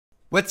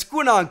What's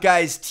going on,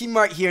 guys?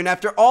 T-Mart here, and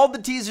after all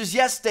the teasers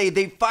yesterday,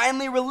 they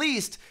finally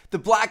released the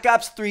Black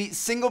Ops 3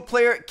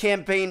 single-player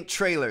campaign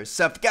trailers.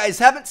 So if you guys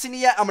haven't seen it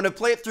yet, I'm going to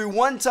play it through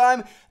one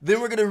time, then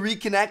we're going to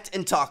reconnect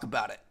and talk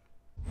about it.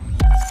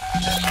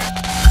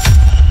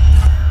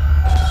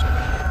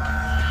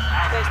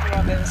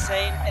 Been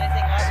seen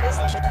anything like this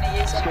in 20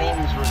 years.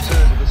 Storms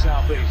return to the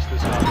southeast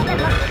this afternoon.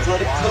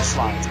 Flooded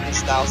coastlines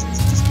means thousands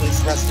of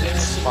displaced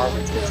residents,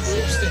 farmers,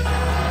 businesses.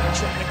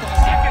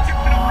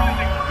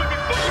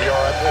 We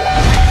are at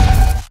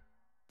war.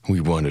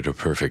 We wanted a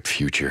perfect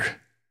future.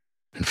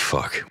 And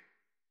fuck,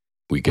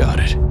 we got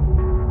it.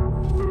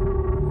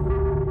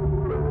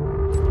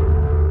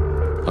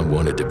 I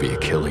wanted to be a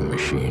killing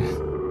machine,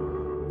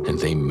 and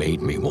they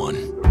made me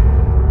one.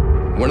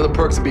 One of the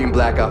perks of being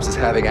Black Ops is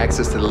having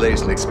access to the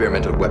latest in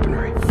experimental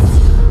weaponry.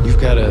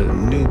 You've got a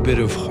new bit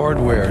of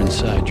hardware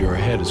inside your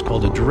head. It's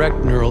called a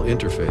direct neural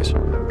interface.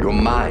 Your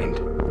mind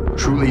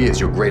truly is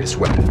your greatest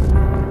weapon.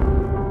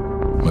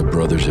 My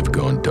brothers have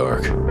gone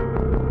dark,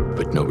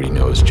 but nobody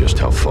knows just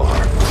how far.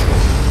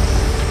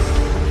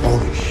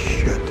 Holy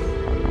shit.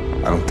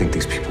 I don't think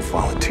these people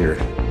volunteered.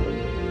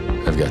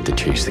 I've got to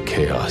chase the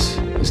chaos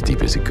as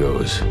deep as it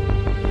goes.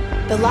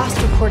 The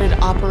last reported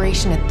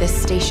operation at this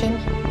station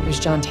was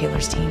John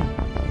Taylor's team.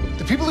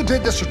 The people who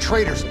did this are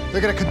traitors.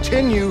 They're going to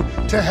continue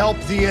to help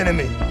the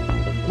enemy.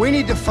 We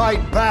need to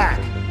fight back.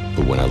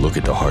 But when I look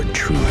at the hard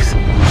truth,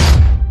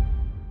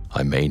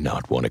 I may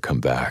not want to come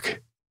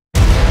back.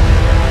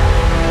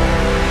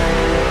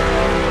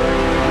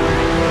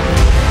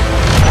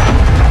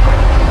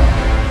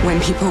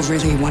 When people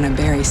really want to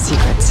bury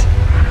secrets,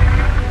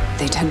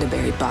 they tend to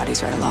bury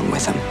bodies right along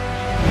with them.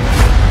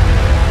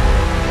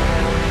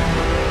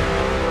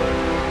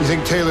 You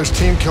think Taylor's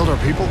team killed our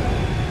people?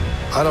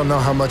 I don't know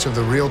how much of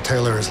the real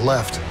Taylor is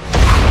left.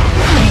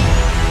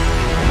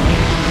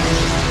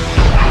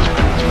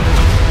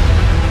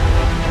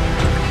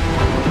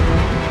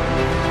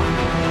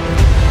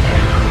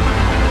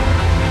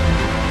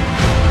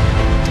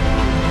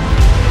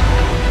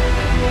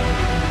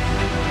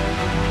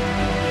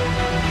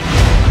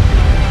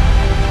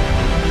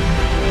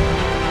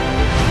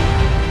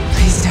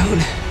 Please don't.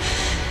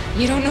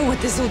 You don't know what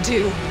this will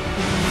do.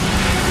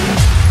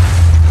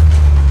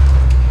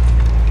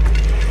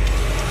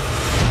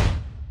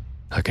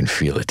 I can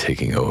feel it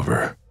taking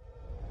over.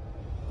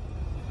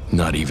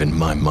 Not even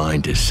my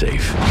mind is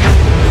safe.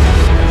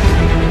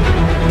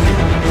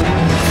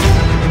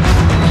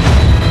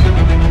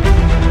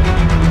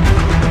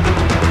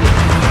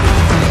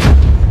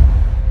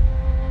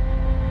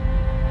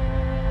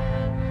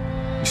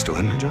 You still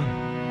in there,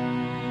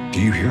 John?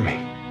 Do you hear me?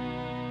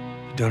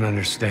 You don't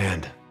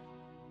understand.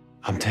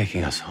 I'm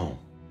taking us home.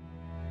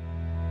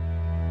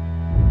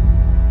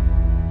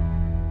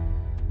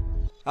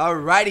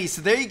 Alrighty,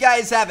 so there you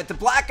guys have it. The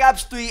Black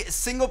Ops 3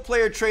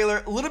 single-player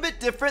trailer, a little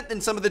bit different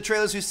than some of the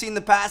trailers we've seen in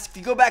the past. If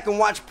you go back and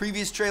watch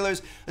previous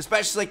trailers,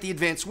 especially like the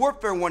Advanced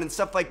Warfare one and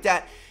stuff like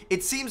that,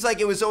 it seems like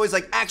it was always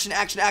like action,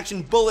 action,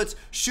 action, bullets,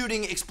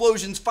 shooting,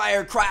 explosions,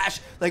 fire, crash,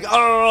 like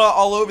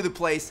all over the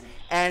place.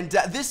 And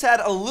this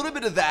had a little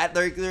bit of that.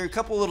 There are a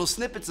couple little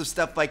snippets of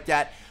stuff like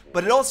that.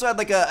 But it also had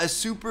like a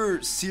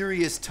super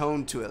serious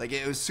tone to it. Like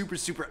it was super,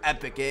 super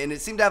epic. And it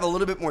seemed to have a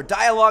little bit more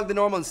dialogue than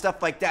normal and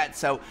stuff like that.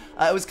 So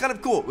it was kind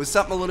of cool. It was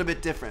something a little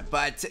bit different.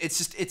 But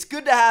it's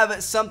good to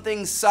have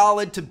something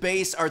solid to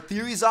base our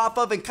theories off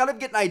of and kind of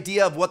get an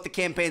idea of what the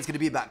campaign is going to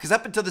be about. Because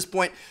up until this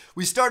point,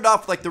 we started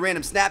off with like the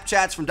random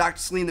Snapchats from Dr.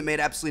 Celine that made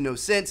absolutely no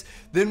sense.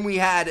 Then we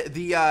had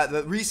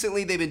the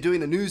recently they've been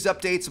doing the news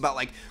updates about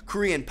like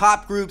Korean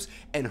pop groups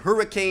and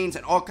hurricanes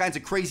and all kinds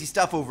of crazy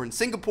stuff over in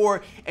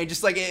Singapore. And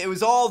just like it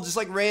was all just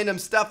like random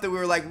stuff that we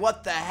were like,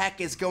 what the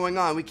heck is going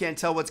on? We can't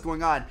tell what's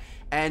going on.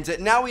 And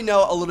now we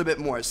know a little bit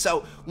more.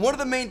 So one of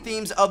the main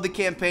themes of the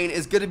campaign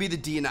is going to be the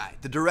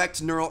DNI, the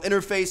direct neural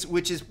interface,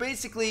 which is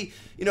basically,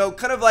 you know,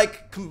 kind of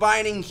like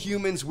combining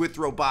humans with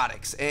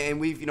robotics. And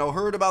we've, you know,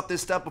 heard about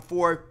this stuff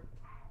before,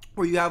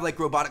 where you have like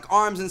robotic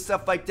arms and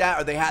stuff like that,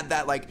 or they had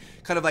that like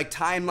kind of like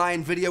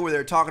timeline video where they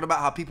were talking about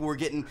how people were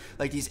getting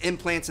like these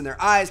implants in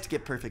their eyes to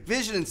get perfect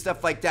vision and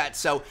stuff like that.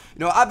 So, you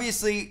know,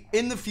 obviously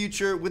in the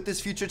future with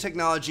this future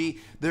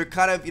technology, they're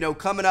kind of, you know,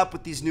 coming up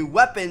with these new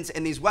weapons,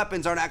 and these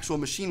weapons aren't actual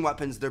machine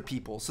weapons, they're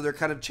people. So they're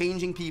kind of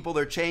changing people,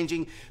 they're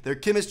changing their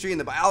chemistry and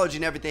the biology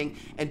and everything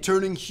and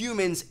turning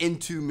humans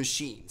into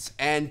machines.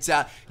 And,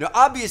 you know,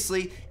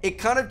 obviously it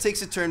kind of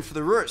takes a turn for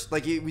the worse.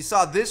 Like we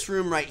saw this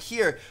room right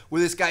here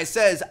where this guy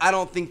says, I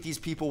don't think these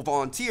people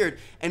volunteered,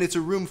 and it's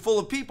a room full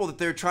of people that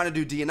they're trying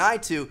to do DNI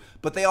to,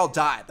 but they all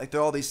died. Like they're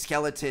all these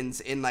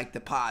skeletons in like the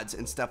pods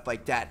and stuff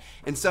like that.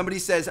 And somebody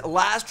says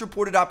last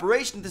reported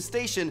operation at the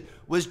station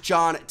was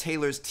John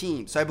Taylor's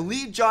team. So I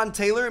believe John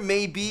Taylor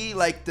may be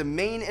like the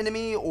main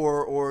enemy,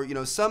 or you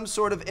know, some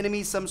sort of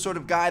enemy, some sort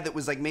of guy that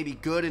was like maybe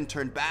good and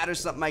turned bad or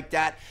something like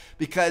that.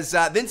 Because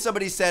then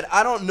somebody said,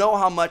 I don't know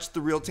how much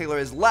the real Taylor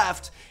is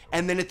left.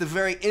 And then at the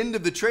very end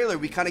of the trailer,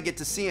 we kind of get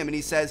to see him, and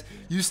he says,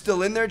 you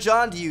still in there,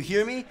 John? Do you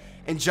hear me?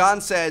 And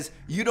John says,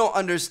 you don't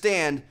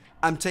understand.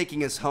 I'm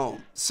taking us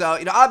home. So,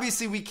 you know,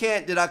 obviously we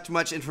can't deduct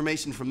much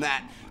information from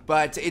that,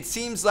 but it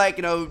seems like,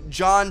 you know,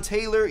 John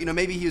Taylor, you know,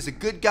 maybe he was a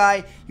good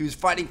guy, he was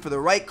fighting for the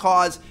right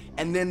cause,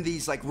 and then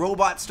these like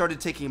robots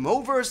started taking him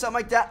over or something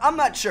like that. I'm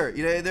not sure.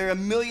 You know, there are a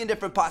million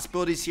different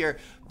possibilities here,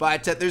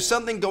 but there's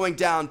something going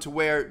down to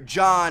where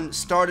John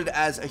started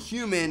as a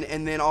human,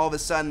 and then all of a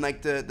sudden,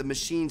 like the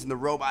machines and the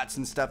robots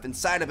and stuff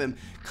inside of him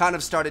kind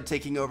of started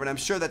taking over, and I'm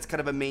sure that's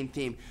kind of a main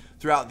theme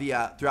throughout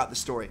the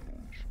story.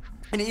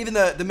 And even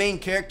the main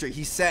character,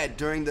 he said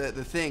during the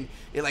thing,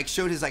 it like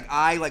showed his like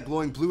eye like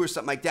glowing blue or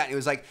something like that. And it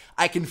was like,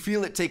 I can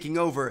feel it taking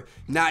over.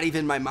 Not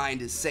even my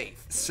mind is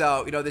safe.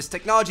 So, you know, this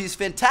technology is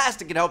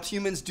fantastic. It helps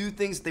humans do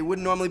things they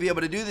wouldn't normally be able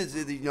to do. This,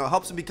 you know, it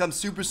helps them become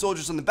super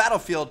soldiers on the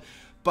battlefield.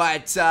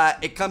 But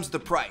it comes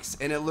with a price,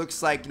 and it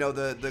looks like, you know,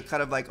 the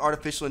kind of like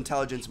artificial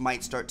intelligence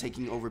might start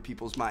taking over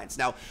people's minds.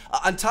 Now,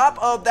 on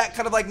top of that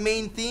kind of like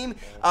main theme,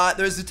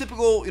 there's the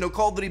typical, you know,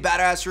 Call of Duty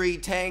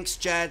badassery, tanks,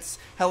 jets,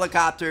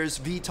 helicopters,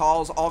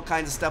 VTOLs, all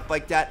kinds of stuff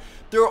like that.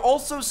 There are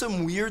also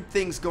some weird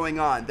things going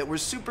on that were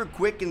super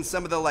quick in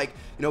some of the like,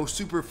 you know,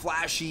 super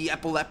flashy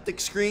epileptic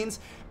screens.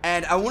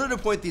 And I wanted to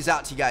point these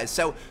out to you guys.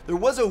 So there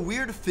was a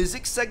weird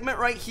physics segment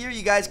right here.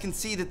 You guys can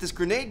see that this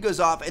grenade goes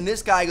off and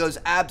this guy goes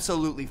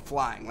absolutely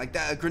flying. Like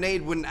that, a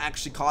grenade wouldn't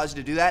actually cause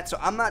you to do that. So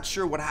I'm not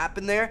sure what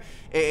happened there.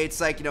 It's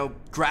like, you know,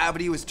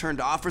 gravity was turned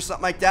off or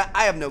something like that.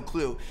 I have no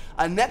clue.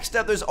 Next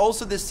up, there's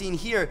also this scene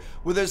here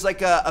where there's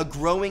like a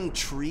growing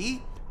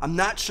tree. I'm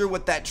not sure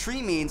what that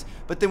tree means,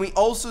 but then we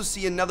also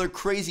see another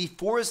crazy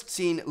forest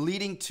scene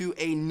leading to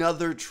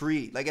another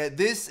tree. Like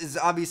this is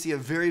obviously a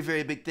very,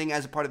 very big thing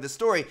as a part of the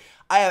story.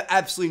 I have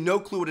absolutely no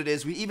clue what it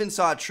is. We even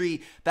saw a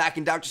tree back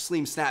in Dr.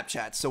 Sleem's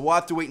Snapchat, so we'll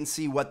have to wait and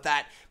see what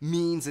that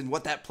means and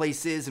what that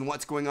place is and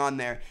what's going on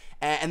there.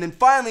 And then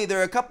finally, there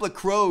are a couple of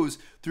crows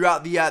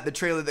throughout the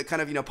trailer that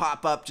kind of, you know,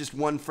 pop up just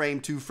 1 frame,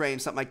 2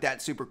 frames, something like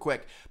that, super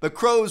quick. But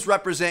crows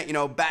represent, you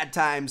know, bad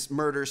times,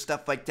 murder,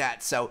 stuff like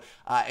that. So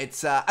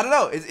it's, I don't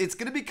know, it's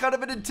going to be kind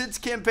of an intense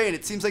campaign.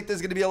 It seems like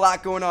there's going to be a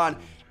lot going on.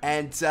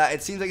 And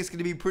it seems like it's going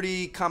to be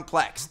pretty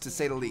complex, to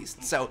say the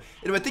least. So,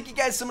 anyway, thank you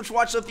guys so much for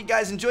watching. If you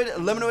guys enjoyed it,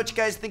 let me know what you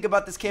guys think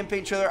about this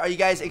campaign trailer. Are you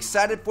guys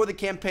excited for the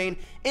campaign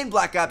in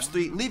Black Ops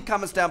 3? Leave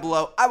comments down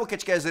below. I will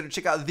catch you guys later.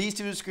 Check out these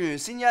two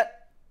screens. Seen yet?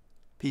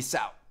 Peace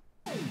out.